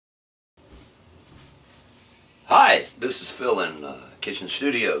Hi, this is Phil in Kitchen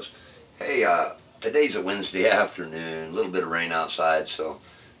Studios. Hey, today's a Wednesday afternoon, a little bit of rain outside, so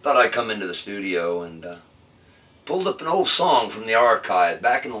thought I'd come into the studio and pulled up an old song from the archive.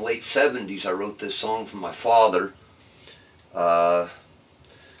 Back in the late 70s, I wrote this song for my father.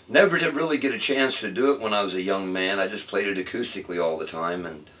 Never did really get a chance to do it when I was a young man. I just played it acoustically all the time,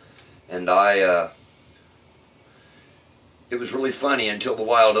 and it was really funny until the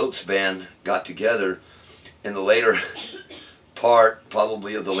Wild Oats Band got together in the later part,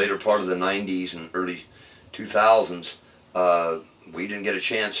 probably of the later part of the 90s and early 2000s. We didn't get a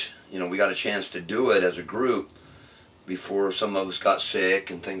chance, we got a chance to do it as a group before some of us got sick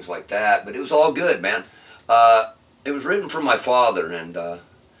and things like that, but it was all good, man. It was written for my father, and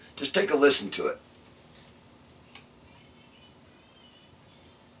just take a listen to it.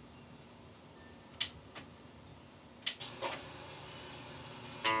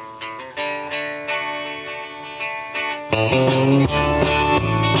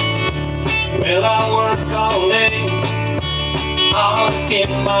 Well, I work all day, I'll get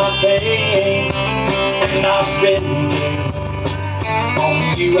my pay, and I'll spend it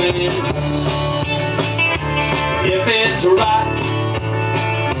on you and if it's right,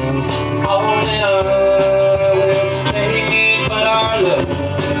 all in I will stay, but our love,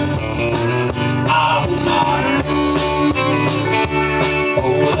 I hope not.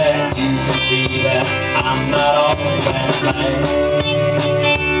 Oh, that you can see that I'm not all that bad.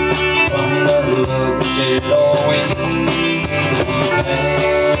 From the love we shared always had.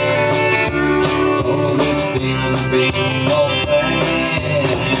 So this feeling being no sad,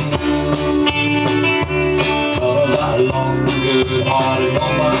 'cause I lost a good-hearted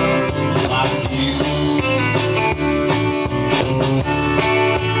woman like you.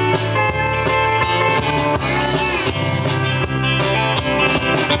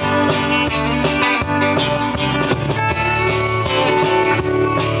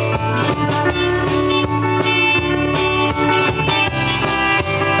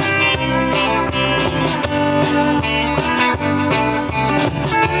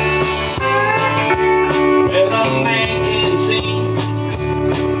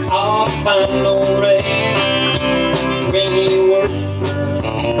 No rest when he worked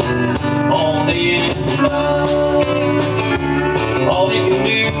all day and night. All he can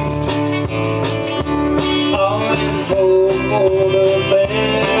do, always hope for the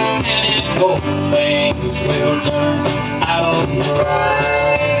best, and if both things will turn out alright.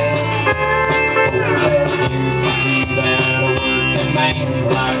 Oh, that you can see that a working man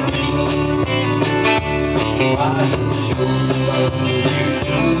like me try to show the love you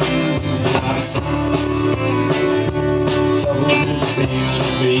do. So this thing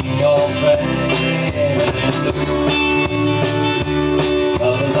be all sad and blue,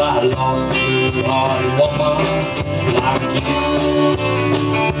 'cause I lost a good-hearted woman like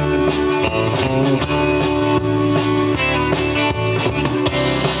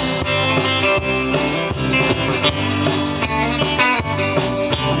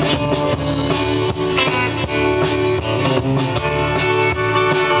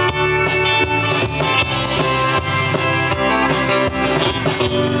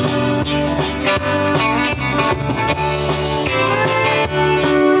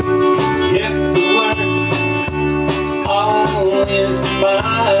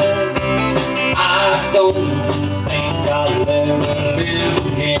I don't think I'll ever live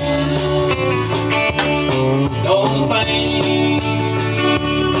again. Don't think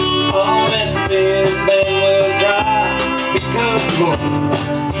that this man will cry, because Lord,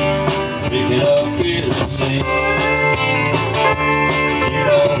 picking up bitter sin. You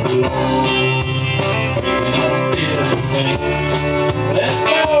know, Lord, picking up bitter sin. Let's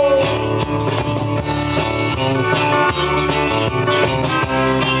go!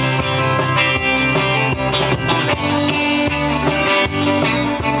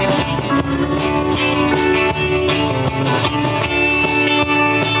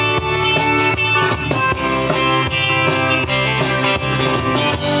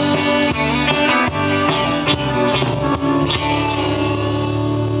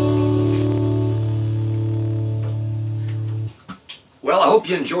 Well, I hope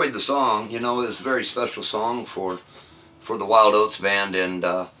you enjoyed the song. It's a very special song for the Wild Oats Band, and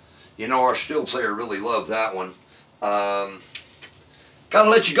our steel player really loved that one. Gotta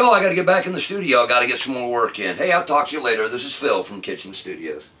let you go. I gotta get back in the studio. I gotta get some more work in. Hey, I'll talk to you later. This is Phil from Kitchen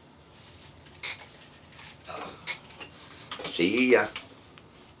Studios. See ya.